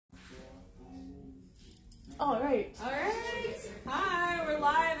All right. Hi, we're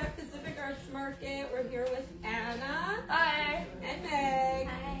live at Pacific Arts Market. We're here with Anna. Hi. And Meg.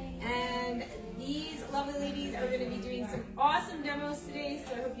 Hi. And these lovely ladies are going to be doing some awesome demos today,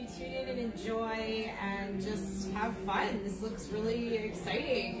 so I hope you tune in and enjoy and just have fun. This looks really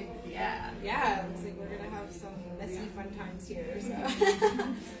exciting. Yeah, it looks like we're going to have some messy fun times here. So.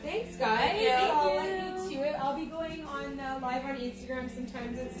 Thanks, guys. Thank you. I'll let you to it. I'll be going on live on Instagram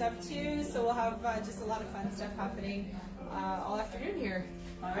sometimes and stuff too, so we'll have just a lot of fun stuff happening all afternoon here.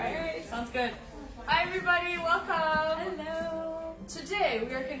 All right. Sounds good. Hi, everybody. Welcome. Hello. Today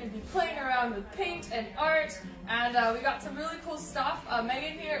we are going to be playing around with paint and art, and we got some really cool stuff.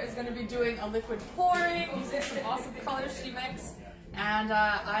 Megan here is going to be doing a liquid pouring using some awesome colors she mixed, and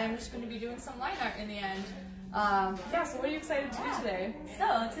I'm just going to be doing some line art in the end. Yeah, so what are you excited to do today?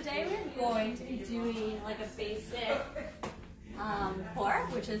 So today we're going to be doing like a basic pour,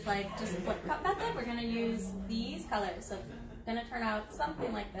 which is like just flip cup method. We're going to use these colors. So it's going to turn out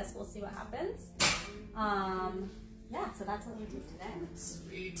something like this. We'll see what happens. Yeah, so that's what we do today.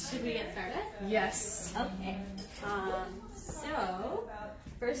 Sweet. Should we get started? Yes. Okay. So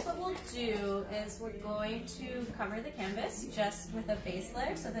first what we'll do is we're going to cover the canvas just with a base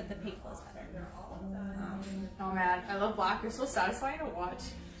layer so that the paint flows better. Oh man, I love black. It's so satisfying to watch.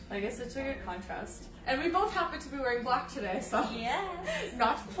 Like, it's such a good contrast. And we both happen to be wearing black today, so Yes.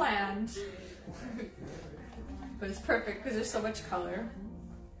 not planned. But it's perfect because there's so much color.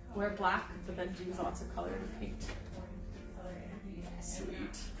 Wear black, but then use lots of color to paint.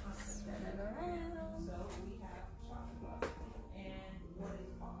 Sweet. Spin it around.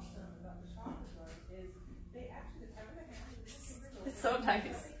 It's so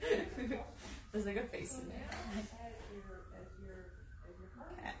nice. There's like a face in there.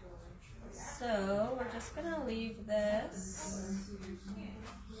 Okay. So we're just gonna leave this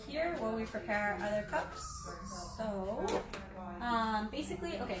here while we prepare our other cups. So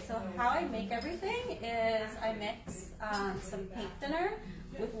basically, okay, so how I make everything is I mix some paint thinner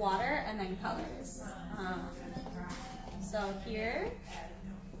with water and then colors. So here,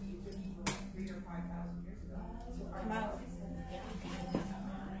 come out.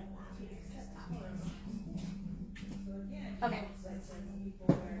 Okay.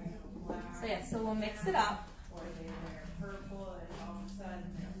 So yeah, so we'll mix it up.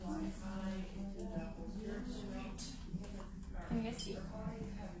 Can you guys see?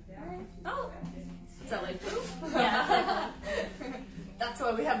 Alright. Oh! Is that like poof? Yeah. That's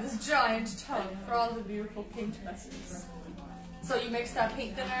why we have this giant tub for all the beautiful paint messes. So you mix that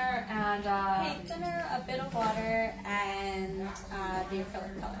paint thinner and Paint thinner, a bit of water, and the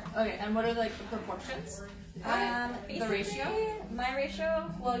acrylic color. okay, and what are like the proportions? The ratio? My ratio,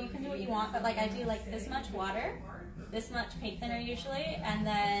 well, you can do what you want, but like I do like this much water, this much paint thinner usually, and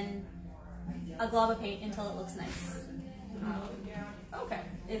then a glob of paint until it looks nice. Okay.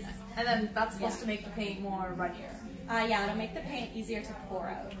 And then that's supposed to make the paint more runnier. Yeah, it'll make the paint easier to pour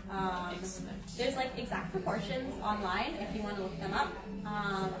out. There's like exact proportions online if you want to look them up.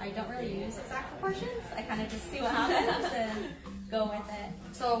 I don't really use exact proportions. I kind of just see what happens and go with it.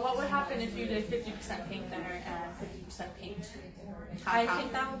 So what would happen if you did 50% paint thinner and 50% paint? I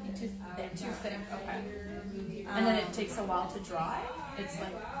think that would be too thick. Too thick, okay. And then it takes a while to dry? It's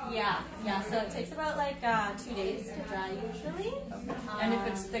like... Yeah, so it takes about like 2 days to dry usually. Okay. And if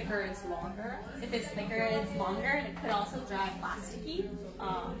it's thicker, it's longer? If it's thicker, it's longer, and it could also dry plasticky,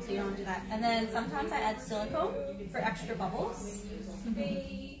 so you don't want to do that. And then sometimes I add silicone for extra bubbles.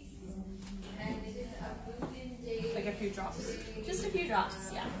 Like a few drops? Just a few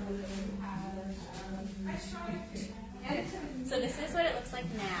drops, yeah. So this is what it looks like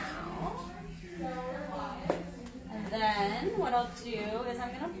now. And then what I'll do is I'm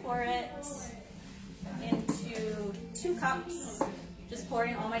going to pour it into 2 cups, just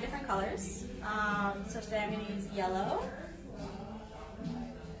pouring all my different colors. So today I'm going to use yellow.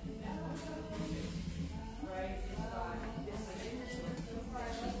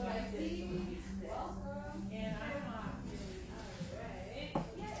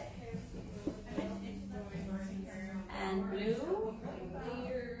 And blue.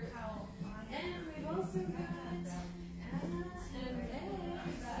 And we've also got Anna and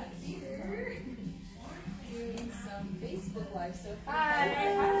Meg here doing some Facebook Live. So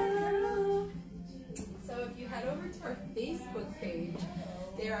So if you head over to our Facebook page,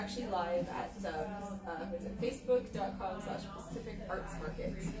 they're actually live at Facebook.com/Pacific Arts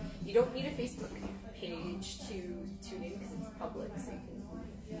Markets. You don't need a Facebook page to tune in because it's public, so you can.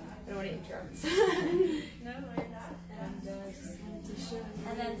 I don't want to interrupt. No worries. And just wanted to show you.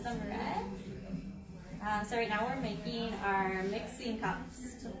 And then some red. So right now we're making our mixing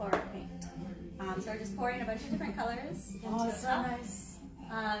cups to pour our paint. So we're just pouring a bunch of different colors into Oh, a so cup. nice.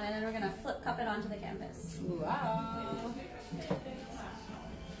 And then we're gonna flip cup it onto the canvas. Wow.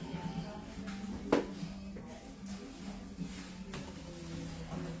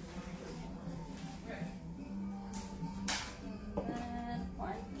 And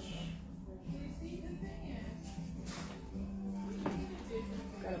orange.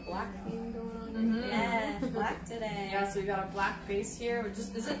 Got a black theme going on. Mhm. Yes, black today. Yeah, so we got a black base here. Is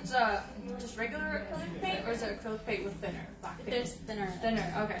it just regular acrylic paint, or is it acrylic paint with thinner black paint? There's thinner.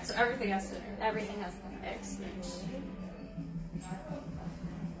 Thinner. Okay, so everything has thinner. Everything has thinner. Excellent.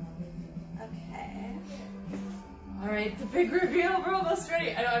 Okay. All right, the big reveal. We're almost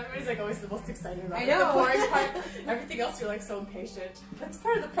ready. I know everybody's like always the most excited about I it. know. The pouring part. Everything else you're like so impatient. That's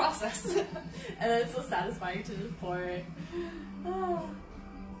part of the process, and then it's so satisfying to just pour it. Oh.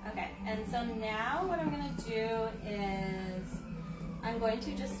 Okay, and so now what I'm gonna do is I'm going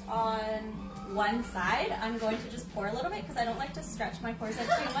to just on one side, I'm going to just pour a little bit because I don't like to stretch my pores out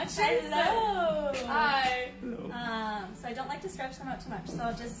too much. Hello. Hi. So I don't like to stretch them out too much. So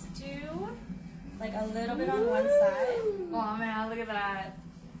I'll just do like a little bit on one side. Oh man, look at that.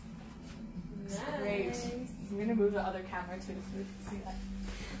 It's great. I'm gonna move the other camera too so we can see that.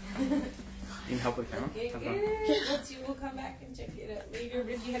 You can help with the camera? Okay, Have fun. good. We'll come back and check it out later.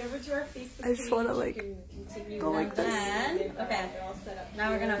 But if you head over to our Facebook I just page, wanna, you like, can continue go like on. this. And, They're okay, all set up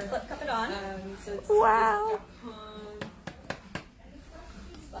now we're here. gonna flip cup it on. So it's Wow.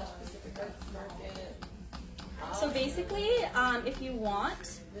 Facebook.com/Pacific Arts Market. So basically, if you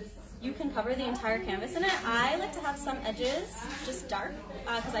want, you can cover the entire canvas in it. I like to have some edges just dark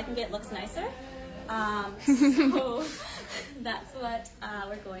because I think it looks nicer. So that's what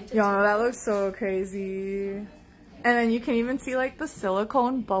we're going to do. Y'all, that looks so crazy. And then you can even see like the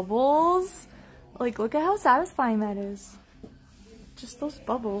silicone bubbles. Like, look at how satisfying that is. Just those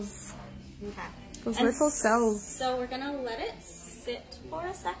bubbles. Okay. Those And little cells. So we're gonna let it sit for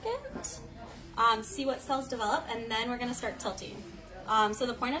a second, see what cells develop, and then we're gonna start tilting. So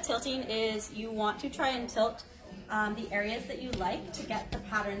the point of tilting is you want to try and tilt the areas that you like to get the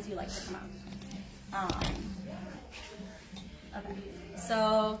patterns you like to come out. Okay,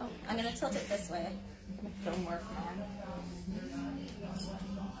 so I'm gonna tilt it this way. Film work, man.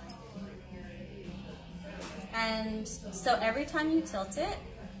 And so every time you tilt it,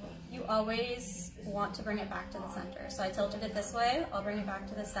 you always want to bring it back to the center. So I tilted it this way, I'll bring it back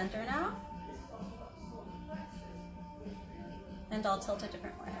to the center now. And I'll tilt a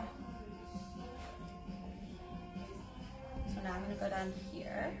different way. So now I'm gonna go down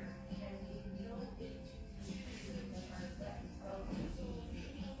here.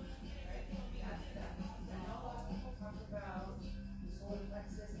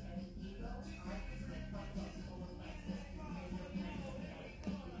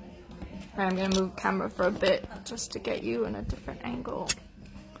 I'm gonna move camera for a bit just to get you in a different angle.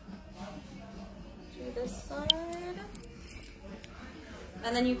 Do this side.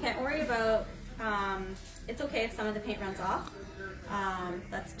 And then you can't worry about, it's okay if some of the paint runs off.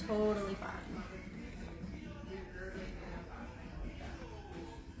 That's totally fine.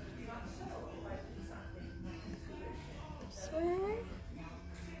 This way.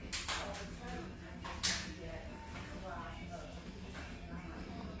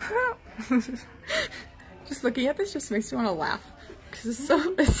 Just looking at this just makes me want to laugh because it's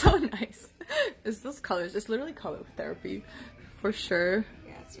so nice. It's those colors. It's literally color therapy, for sure.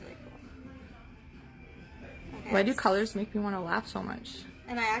 Yeah, it's really cool. Okay, Why do colors make me want to laugh so much?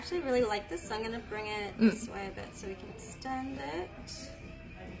 and I actually really like this, so I'm gonna bring it this way a bit so we can extend it.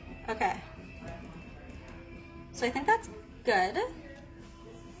 Okay. So I think that's good.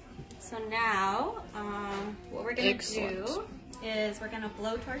 So now, what we're gonna do is we're gonna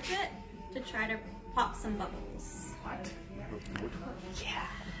blowtorch it to try to pop some bubbles. What? Yeah.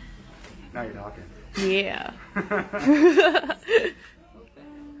 Now you're talking. Yeah.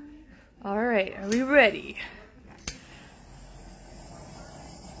 All right, are we ready?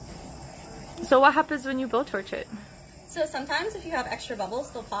 So what happens when you blowtorch it? So sometimes if you have extra bubbles,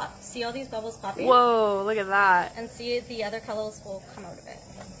 they'll pop. See all these bubbles popping? Whoa, look at that. And see the other colors will come out of it.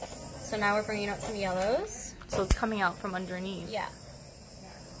 So now we're bringing out some yellows. So it's coming out from underneath. Yeah.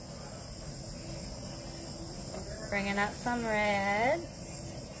 Bringing out some reds.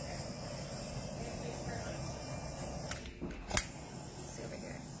 Let's see over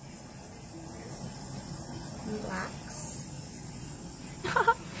here. And blacks.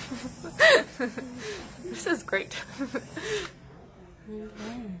 This is great. Let's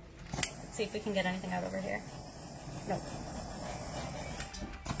see if we can get anything out over here. Nope.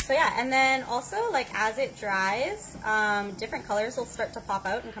 So yeah, and then also like as it dries, different colors will start to pop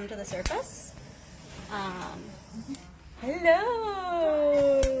out and come to the surface.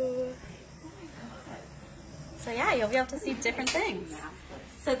 Hello! So yeah, you'll be able to see different things.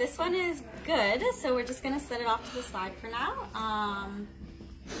 So this one is good, so we're just gonna set it off to the side for now.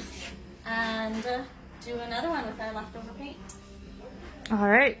 And do another one with our leftover paint. All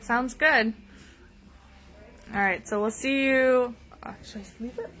right, sounds good. All right, so we'll see you. Should I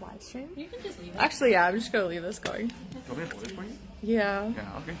leave it live stream? You can just leave it. Actually, yeah, I'm just gonna leave this going. Want me to hold it for you? Yeah.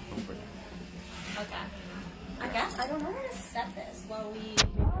 Yeah, okay. Go for it. Okay. I guess I don't know where to set this while we leave it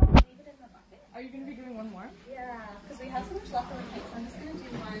in the bucket. Are you gonna be doing one more? Yeah, because we have so much leftover paint, so I'm just gonna do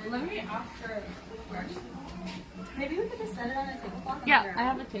one. Let me after. Maybe we could just set it on a tablecloth. Yeah, I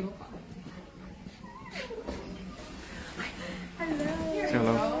have a tablecloth. Hello.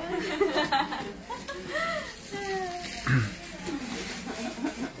 Hello.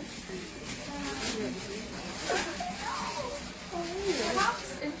 Perhaps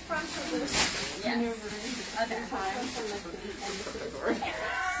in front of this. Yes. Okay.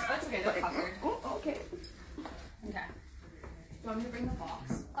 That's okay. They're covered. Oh, okay. Okay. Do you want me to bring the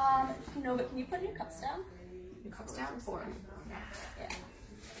box? No, but can you put your cups down? The cups down for. Yeah.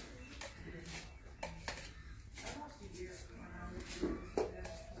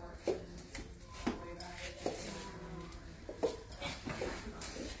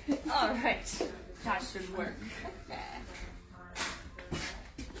 All right. That should work. Okay.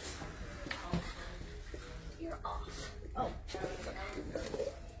 You're off. Oh.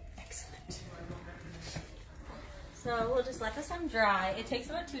 Excellent. So we'll just let this one dry. It takes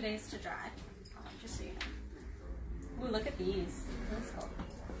about 2 days to dry. Just so you know. Ooh, look at these. That's cool.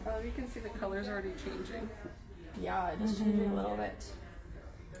 You can see the colors already changing. Yeah, it is changing a little bit.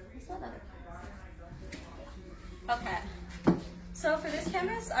 What's that other? Okay. So for this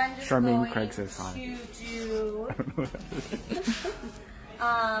canvas, I'm just Charmaine going Craig says hi. to do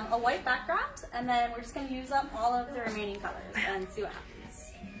a white background, and then we're just going to use up all of the remaining colors and see what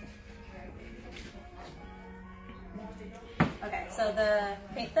happens. Okay, so the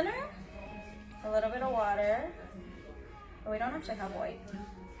paint thinner, a little bit of water, but we don't actually have white.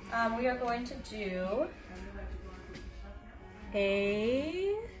 We are going to do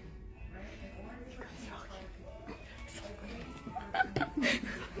a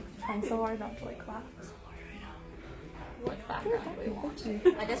I'm so hard not to like clap. what background do we want?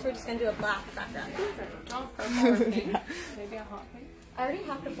 I guess we're just going to do a black background. Maybe a hot pink. I already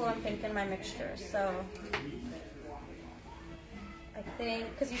have to pull on pink in my mixture, so I think,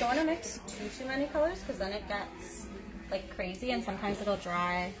 because you don't want to mix too many colors, because then it gets like crazy and sometimes it'll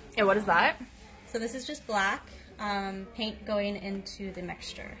dry. And what is that? So this is just black paint going into the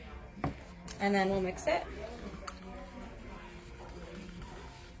mixture, and then we'll mix it.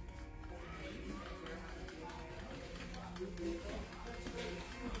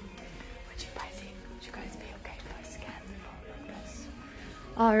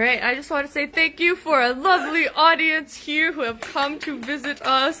 All right, I just want to say thank you for a lovely audience here who have come to visit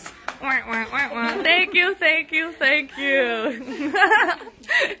us. Thank you, thank you, thank you.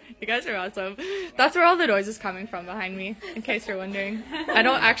 You guys are awesome. That's where all the noise is coming from behind me, in case you're wondering. I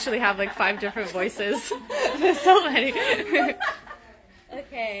don't actually have like 5 different voices. There's so many.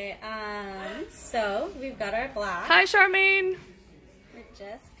 Okay, so we've got our black. Hi, Charmaine. We're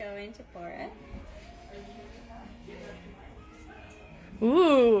just going to pour it.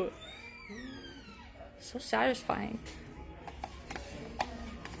 Ooh, so satisfying.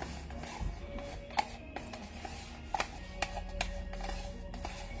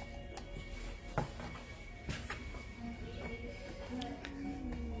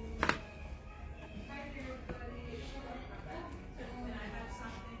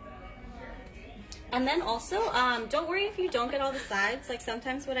 And then also, don't worry if you don't get all the sides. Like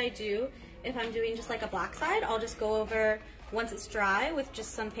sometimes what I do, if I'm doing just like a black side, I'll just go over once it's dry with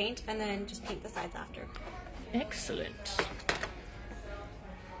just some paint and then just paint the sides after. Excellent.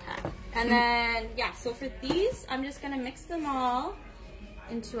 Okay. And then, yeah, so for these, I'm just gonna mix them all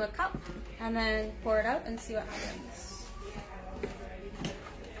into a cup and then pour it out and see what happens.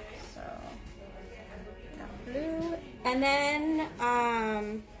 So, got blue. And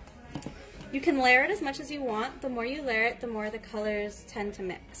then, you can layer it as much as you want. The more you layer it, the more the colors tend to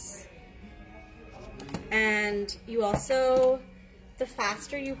mix. And you also, the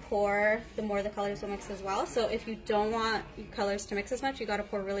faster you pour, the more the colors will mix as well. So if you don't want colors to mix as much, you gotta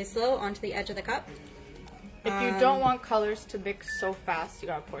pour really slow onto the edge of the cup. If you don't want colors to mix so fast, you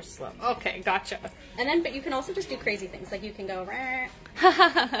gotta pour slow. Okay, gotcha. And then, but you can also just do crazy things. Like you can go,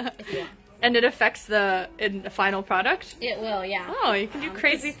 if you want. And it affects the final product? It will, yeah. Oh, you can do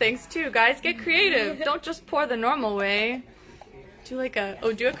crazy things too, guys. Get creative. Don't just pour the normal way. Do like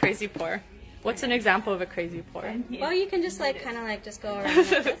do a crazy pour. What's an example of a crazy pour? Well, you can just like kind of like just go around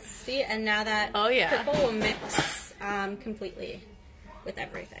like this. See, and now that purple will mix completely with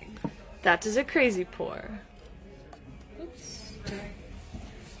everything. That is a crazy pour. Oops.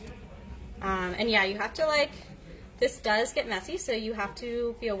 And yeah, you have to like, this does get messy, so you have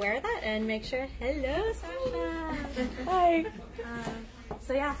to be aware of that and make sure. Hello, Sasha. Hi.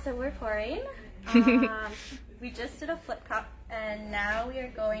 So yeah, so we're pouring. We just did a flip cup, and now we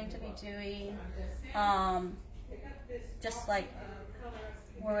are going to be doing just like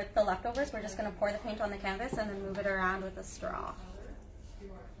with the leftovers, we're just going to pour the paint on the canvas and then move it around with a straw.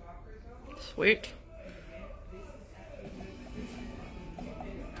 Sweet.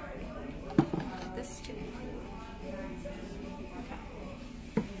 This too.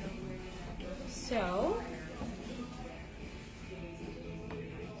 So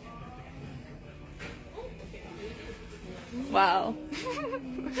wow.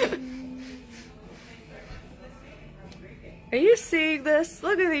 Are you seeing this?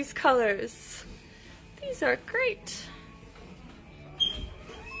 Look at these colors. These are great.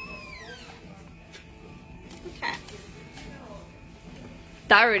 okay.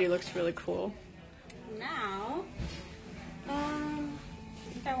 That already looks really cool. Now, I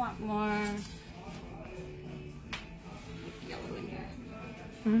think I want more yellow in here.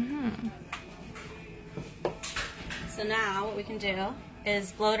 Mm-hmm. So now what we can do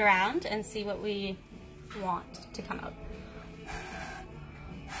is blow it around and see what we want to come out.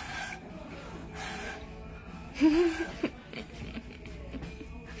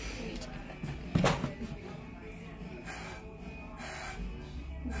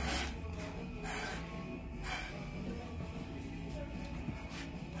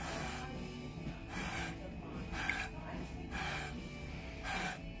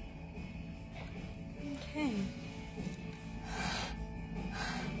 Okay.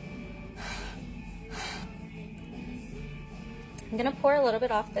 I'm gonna pour a little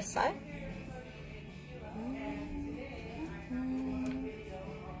bit off this side.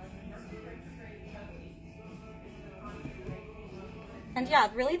 And yeah,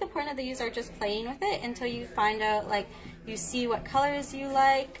 really the point of these are just playing with it until you find out, like, you see what colors you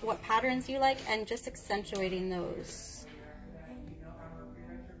like, what patterns you like, and just accentuating those.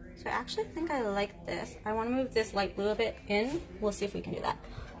 So I actually think I like this. I want to move this light blue a bit in. We'll see if we can do that.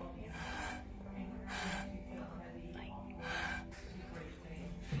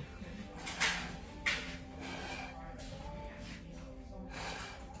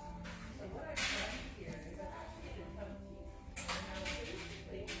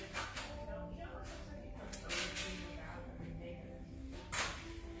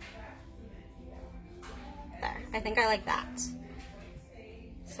 I think I like that.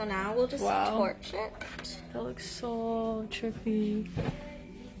 So now we'll just torch it. That looks so trippy.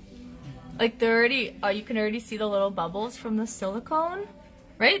 Like they're already, you can already see the little bubbles from the silicone,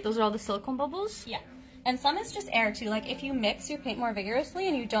 right? Those are all the silicone bubbles? Yeah. And some is just air too. Like if you mix your paint more vigorously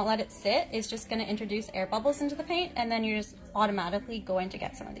and you don't let it sit, it's just going to introduce air bubbles into the paint, and then you're just automatically going to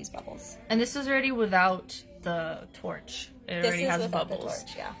get some of these bubbles. And this is already without the torch. It already has bubbles. The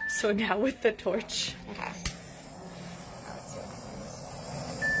torch, yeah. So now with the torch. Okay.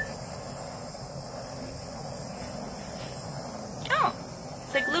 Oh,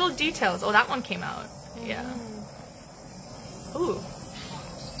 it's like little details. Oh, that one came out. Yeah. Ooh.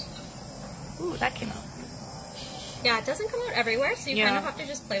 Ooh, that came out. Yeah, it doesn't come out everywhere, so you kind of have to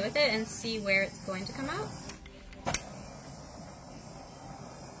just play with it and see where it's going to come out.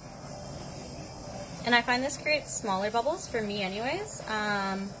 And I find this creates smaller bubbles for me anyways.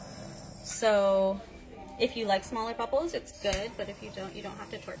 So if you like smaller bubbles, it's good, but if you don't have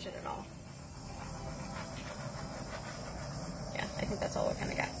to torch it at all. Yeah, I think that's all we're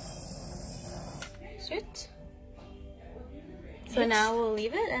gonna get. Sweet. So now we'll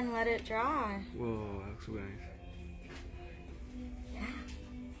leave it and let it dry. Whoa, that looks really nice.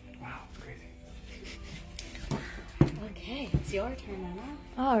 Wow, it's crazy. Okay, it's your turn, Emma.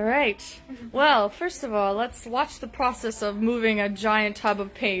 All right. Well, first of all, let's watch the process of moving a giant tub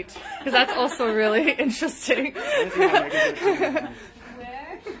of paint, because that's also really interesting. Where can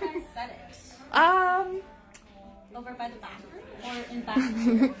I set it? Over by the bathroom or in the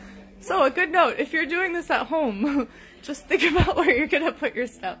bathroom? So a good note, if you're doing this at home, just think about where you're gonna put your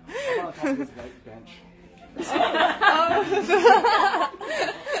stuff. I'm on top of this bench. No,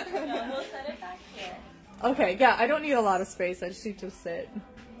 we'll set it back here. Okay, yeah, I don't need a lot of space, I just need to sit.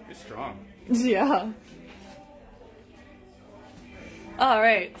 It's strong. Yeah.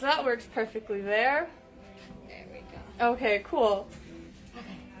 Alright, so that works perfectly there. There we go. Okay, cool.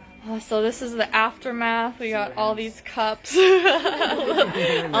 So this is the aftermath. We got all these cups.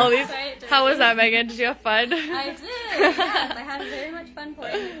 all these How was that, Megan? Did you have fun? I did. Yes, I had very much fun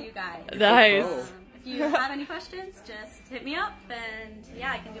playing with you guys. Nice. If you have any questions, just hit me up, and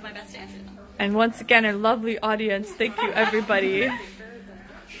yeah, I can do my best to answer them. And once again, a lovely audience. Thank you, everybody.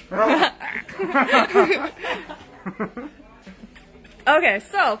 Okay,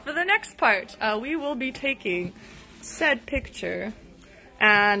 so for the next part, we will be taking said picture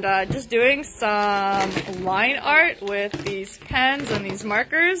and just doing some line art with these pens and these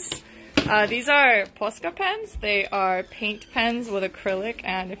markers. These are Posca pens. They are paint pens with acrylic,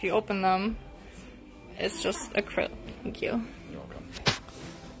 and if you open them, it's just acrylic. Thank you. You're welcome.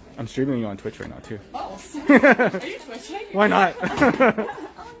 I'm streaming you on Twitch right now too. Oh, are you twitching? Why not?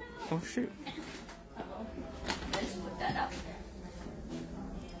 Oh shoot. Let's put that up.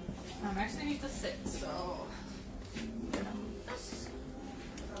 I actually need to sit, so.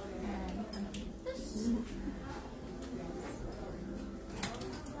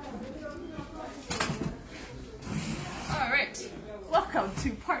 Alright, welcome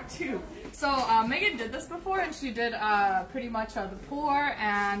to part 2. So Megan did this before, and she did pretty much the pour,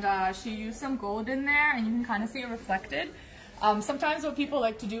 and she used some gold in there, and you can kind of see it reflected. Sometimes what people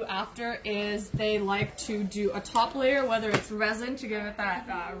like to do after is they like to do a top layer, whether it's resin to give it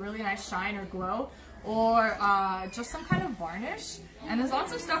that really nice shine or glow, or just some kind of varnish. And there's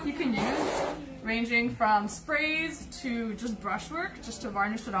lots of stuff you can use, ranging from sprays to just brushwork, just to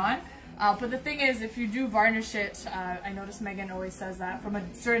varnish it on. But the thing is, if you do varnish it, I notice Megan always says that from a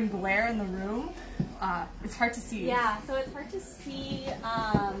certain glare in the room, it's hard to see. Yeah, so it's hard to see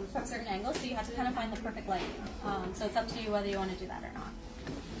from certain angles, so you have to kind of find the perfect light. So it's up to you whether you want to do that or not.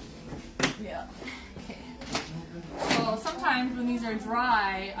 Yeah. Okay. So sometimes when these are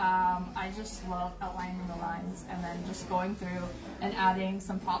dry, I just love outlining the lines and then just going through and adding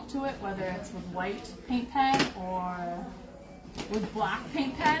some pop to it, whether it's with white paint pen or with black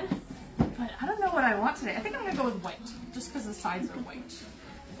paint pen. But I don't know what I want today. I think I'm going to go with white, just because the sides are white.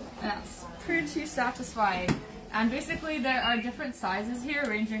 And that's pretty satisfying. And basically there are different sizes here,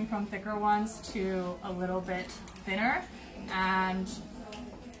 ranging from thicker ones to a little bit thinner. And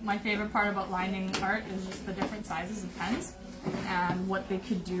my favorite part about lining art is just the different sizes of pens and what they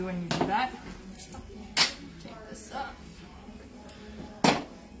could do when you do that. Take this up.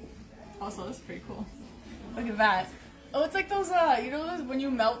 Also, this is pretty cool. Look at that. Oh, it's like those, you know those when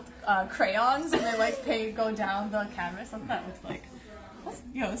you melt crayons and they like go down the canvas? That's what that looks like.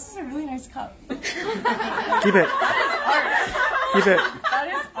 Yo, this is a really nice cup. Keep it. That is art. Keep it. That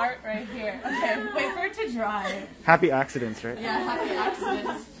is art right here. Okay, wait for it to dry. Happy accidents, right? Yeah, happy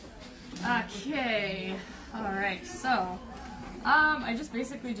accidents. Okay, alright, so, I just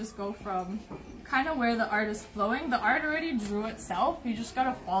basically just go from kind of where the art is flowing. The art already drew itself, you just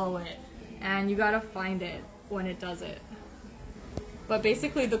gotta follow it, and you gotta find it when it does it. But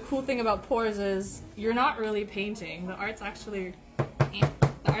basically the cool thing about pours is you're not really painting. The art's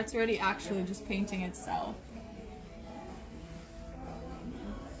already actually just painting itself.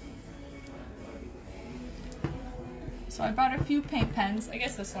 So I bought a few paint pens. I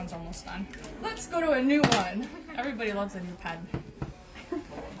guess this one's almost done. Let's go to a new one. Everybody loves a new pen.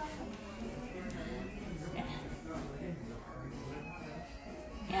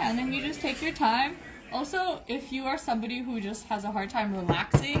 Yeah, and then you just take your time. Also, if you are somebody who just has a hard time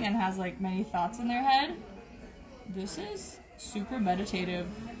relaxing and has like many thoughts in their head, this is super meditative.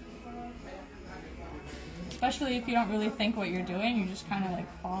 Especially if you don't really think what you're doing, you just kind of like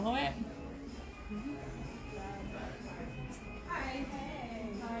follow it. Hi.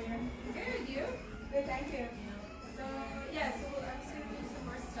 How are you? Good, you? Good, thank you. So, yeah, so I'm just going to do some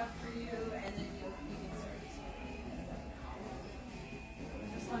more stuff for you, and then you can start.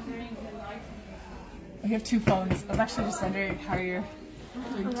 Just wondering if you like. We have two phones. I was actually just wondering how you're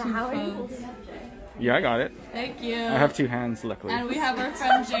doing two phones. Yeah, I got it. Thank you. I have two hands, luckily. And we have our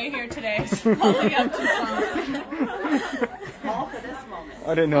friend Jay here today, holding up two phones. All for this moment.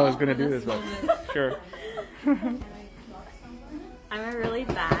 I didn't know I was going to do this, but sure. I'm a really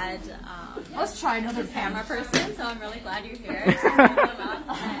bad Let's try another camera camera. person, so I'm really glad you're here to hold them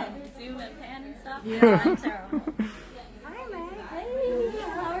up and zoom and pan and stuff. Yeah. I'm terrible. Hi, Meg. Hey,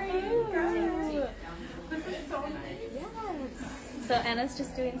 how are you? This is so nice. Yes. So Anna's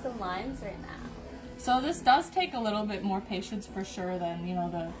just doing some lines right now. So this does take a little bit more patience for sure than, you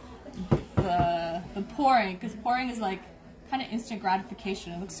know, the pouring, because pouring is like kind of instant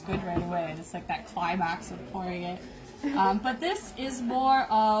gratification. It looks good right away, and it's like that climax of pouring it. But this is more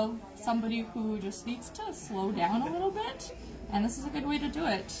of somebody who just needs to slow down a little bit, and this is a good way to do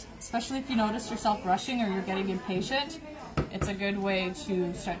it. Especially if you notice yourself rushing or you're getting impatient, it's a good way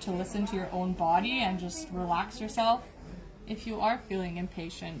to start to listen to your own body and just relax yourself if you are feeling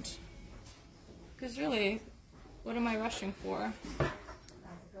impatient. Because really, what am I rushing for?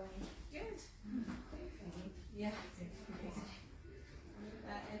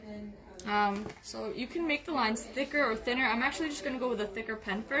 So you can make the lines thicker or thinner. I'm actually just going to go with a thicker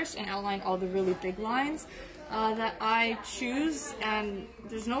pen first and outline all the really big lines that I choose. And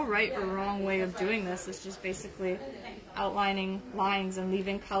there's no right or wrong way of doing this. It's just basically outlining lines and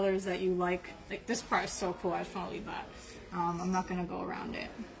leaving colors that you like. Like this part is so cool, I just want to leave that. I'm not going to go around it.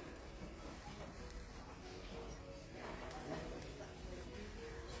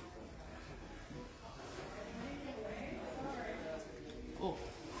 Oh.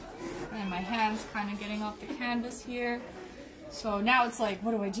 And my hand's kind of getting off the canvas here. So now it's like,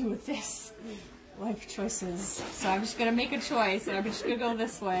 what do I do with this? Life choices. So I'm just gonna make a choice and I'm just gonna go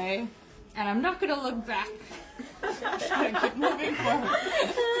this way. And I'm not gonna look back. I'm just gonna keep moving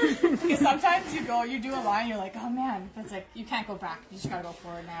forward. Because sometimes you do a line, you're like, oh man, it's like, you can't go back. You just gotta go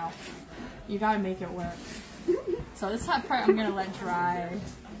forward now. You gotta make it work. So this part I'm gonna let dry.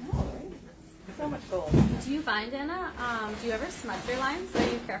 So much gold. Do you find, Anna, do you ever smudge your lines? Are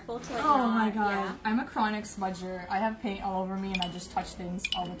you careful to like Oh my god. Yeah. I'm a chronic smudger. I have paint all over me and I just touch things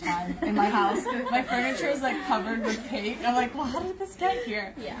all the time in my house. My furniture is like covered with paint. I'm like, well, how did this get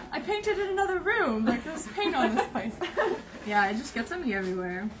here? Yeah. I painted in another room. Like, there's paint on this place. Yeah, it just gets on me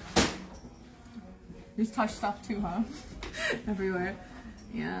everywhere. These touch stuff too, huh? Everywhere.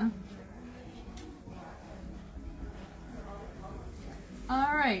 Yeah.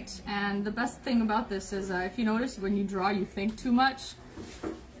 Alright, and the best thing about this is if you notice when you draw you think too much,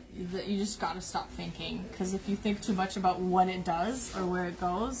 you just gotta stop thinking. Because if you think too much about what it does or where it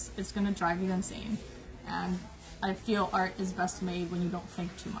goes, it's gonna drive you insane. And I feel art is best made when you don't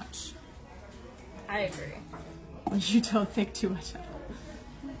think too much. I agree. When you don't think too much at all.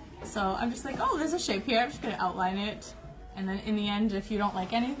 So I'm just like, oh, there's a shape here, I'm just gonna outline it. And then in the end, if you don't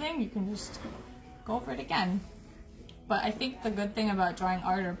like anything, you can just go over it again. But I think the good thing about drawing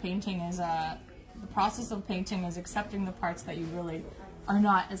art or painting is the process of painting is accepting the parts that you really are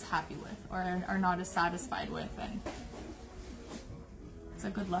not as happy with or are not as satisfied with. And it's a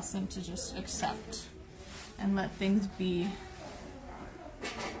good lesson to just accept and let things be.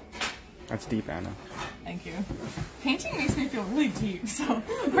 That's deep, Anna. Thank you. Painting makes me feel really deep, so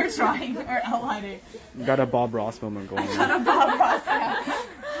we're drawing or outlining. You got a Bob Ross moment going on. Got a Bob Ross, yeah.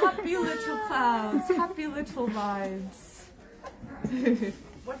 Happy little clouds, happy little vibes.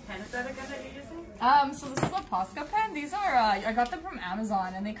 What pen is that again that you're using? So this is a Posca pen. These are, I got them from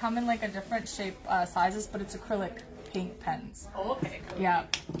Amazon, and they come in like a different shape, sizes, but it's acrylic paint pens. Oh, okay. Yeah.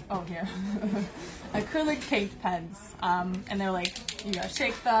 Oh, here. Acrylic paint pens. And they're like, you gotta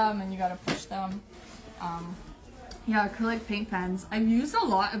shake them, and you gotta push them. Yeah, acrylic paint pens. I've used a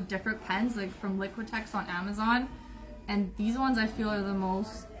lot of different pens, like from Liquitex on Amazon, and these ones I feel are the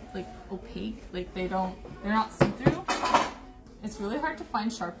most like opaque. Like they're not see-through. It's really hard to find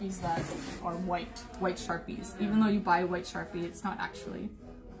Sharpies that are white Sharpies. Even though you buy white Sharpie, it's not actually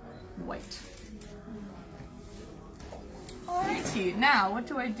white. Alrighty, now what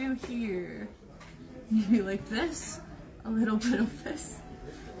do I do here? Maybe like this, a little bit of this,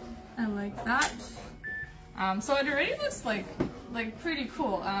 and like that. So it already looks like pretty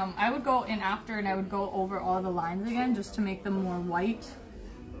cool. I would go in after and I would go over all the lines again just to make them more white.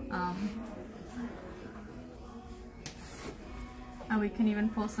 And we can even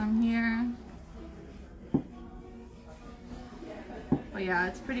pull some here. But yeah,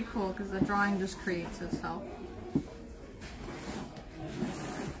 it's pretty cool because the drawing just creates itself.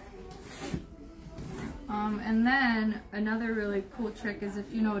 And then another really cool trick is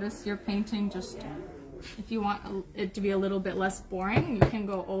if you notice your painting just, if you want it to be a little bit less boring, you can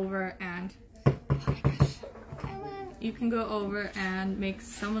go over and, oh my gosh, come on. You can go over and make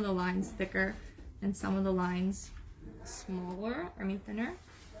some of the lines thicker and some of the lines smaller, I mean thinner.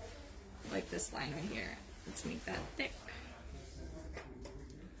 Like this line right here. Let's make that thick.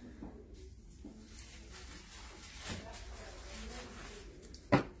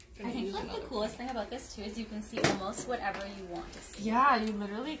 I think like the coolest thing about this too is you can see almost whatever you want to see. Yeah, you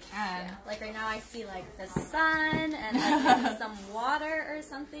literally can. Yeah. Like right now I see like the sun and like maybe some water or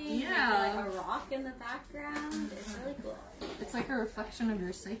something. Yeah. Maybe, like a rock in the background. It's really cool. It's like a reflection of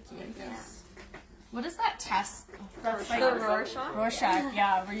your psyche, I guess. Yeah. What is that test? That's like the Rorschach? Rorschach,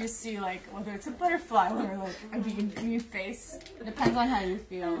 yeah, where you see like whether it's a butterfly or like a green face. It depends on how you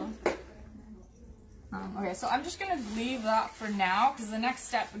feel. Okay, so I'm just going to leave that for now because the next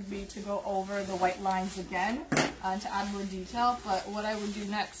step would be to go over the white lines again to add more detail. But what I would do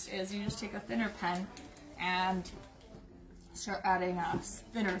next is you just take a thinner pen and start adding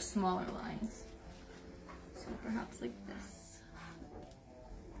thinner, smaller lines. So perhaps like this.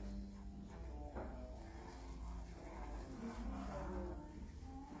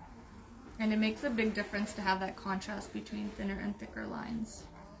 And it makes a big difference to have that contrast between thinner and thicker lines.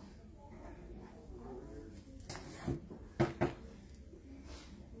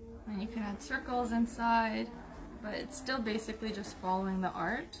 And you can add circles inside, but it's still basically just following the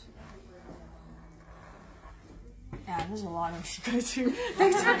art. Yeah, there's a lot of you guys here.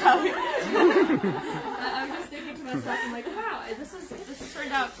 Thanks for coming. I'm just thinking to myself, I'm like, wow, this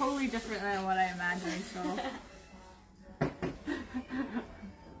turned out totally different than what I imagined, so.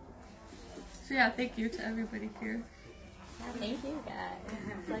 So yeah, thank you to everybody here. Yeah, thank you guys.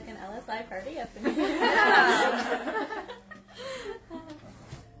 It's like an LSI party up in here.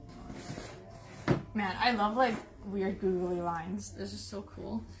 Man, I love like weird googly lines. This is so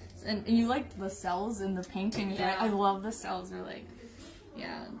cool. And you like the cells in the painting, yeah. right? I love the cells. They're like,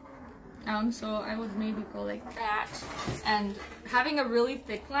 yeah. So I would maybe go like that. And having a really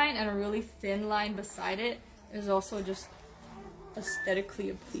thick line and a really thin line beside it is also just aesthetically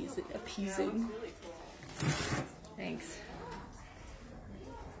appeasing. Thanks.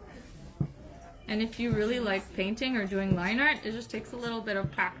 And if you really like painting or doing line art, it just takes a little bit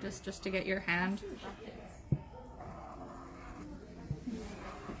of practice just to get your hand.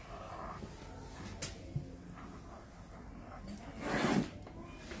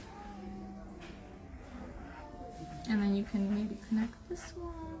 And then you can maybe connect this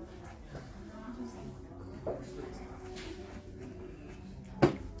one.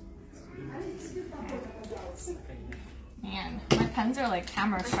 Man, my pens are like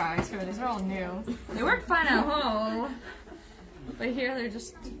camera shy, so these are all new. They work fine at home, but here they're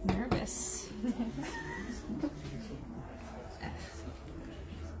just nervous.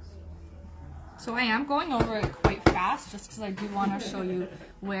 So I am going over it quite fast just because I do want to show you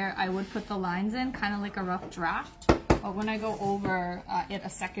where I would put the lines in, kind of like a rough draft. But when I go over it a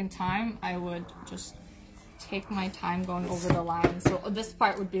second time, I would just take my time going over the lines. So this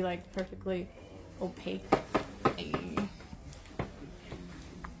part would be like perfectly opaque. And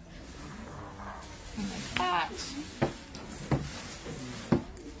like that.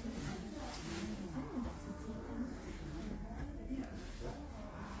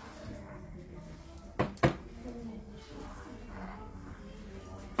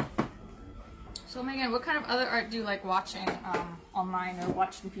 So Megan, what kind of other art do you like watching online or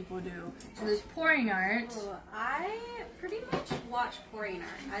watching people do? So there's pouring art. Oh, I pretty much watch pouring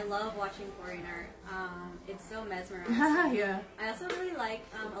art. I love watching pouring art. It's so mesmerizing. Yeah. I also really like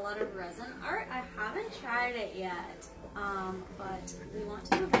a lot of resin art. I haven't tried it yet, but we want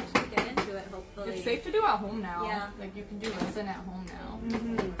to eventually get into it, hopefully. It's safe to do at home now. Yeah. Like you can do resin at home now.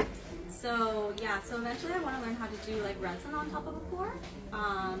 Mm-hmm. So yeah, so eventually I want to learn how to do like resin on top of a pour,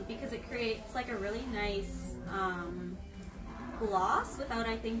 because it creates like a really nice gloss without,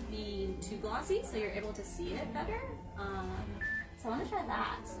 I think, being too glossy, so you're able to see it better. So I want to try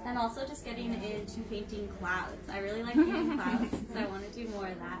that, and also just getting into painting clouds. I really like painting clouds, so I want to do more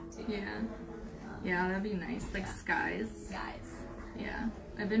of that too. Yeah. Yeah, that'd be nice. Like skies. Skies. Yeah.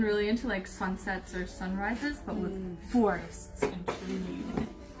 I've been really into like sunsets or sunrises, but with forests and trees.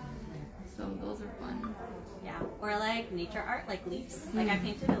 So those are fun. Yeah, or like nature art, like leaves. Like I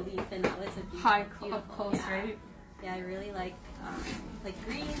painted a leaf, and that was a beautiful, High beautiful, up close, yeah. right? Yeah, I really like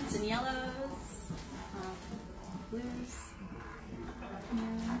greens and yellows, blues.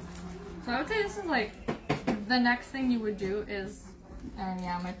 Yeah. So I would say this is like the next thing you would do is, and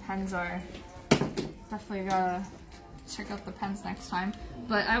yeah, my pens are definitely gotta check out the pens next time.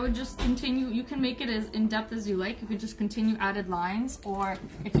 But I would just continue. You can make it as in depth as you like. You can just continue added lines, or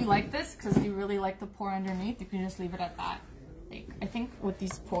if you like this because you really like the pour underneath, you can just leave it at that. Like I think with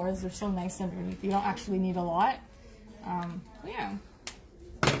these pours, they're so nice underneath. You don't actually need a lot. Yeah.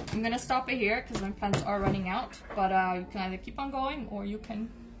 I'm gonna stop it here because my pens are running out, but you can either keep on going or you can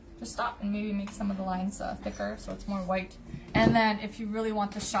just stop and maybe make some of the lines thicker so it's more white. And then if you really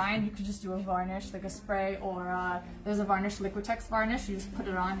want the shine, you could just do a varnish, like a spray, or there's a varnish, Liquitex varnish. You just put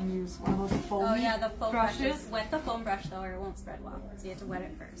it on and use one of those foam Oh yeah, the foam brushes. brushes. Wet the foam brush though, or it won't spread well. So you have to wet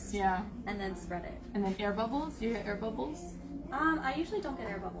it first. Yeah. And then spread it. And then air bubbles. Do you get air bubbles? I usually don't get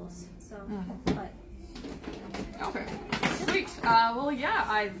air bubbles, so but. Okay. Sweet. Well,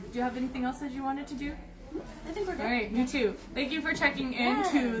 yeah. Do you have anything else that you wanted to do? I think we're good. All right, me too. Thank you for checking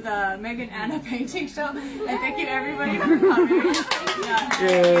into the Meg Anna Painting Show, and thank you everybody for coming. Yeah.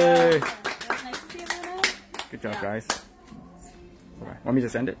 Yay! It was nice to see everyone. Good job, guys. Okay. Want me to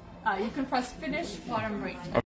just end it? You can press finish bottom right.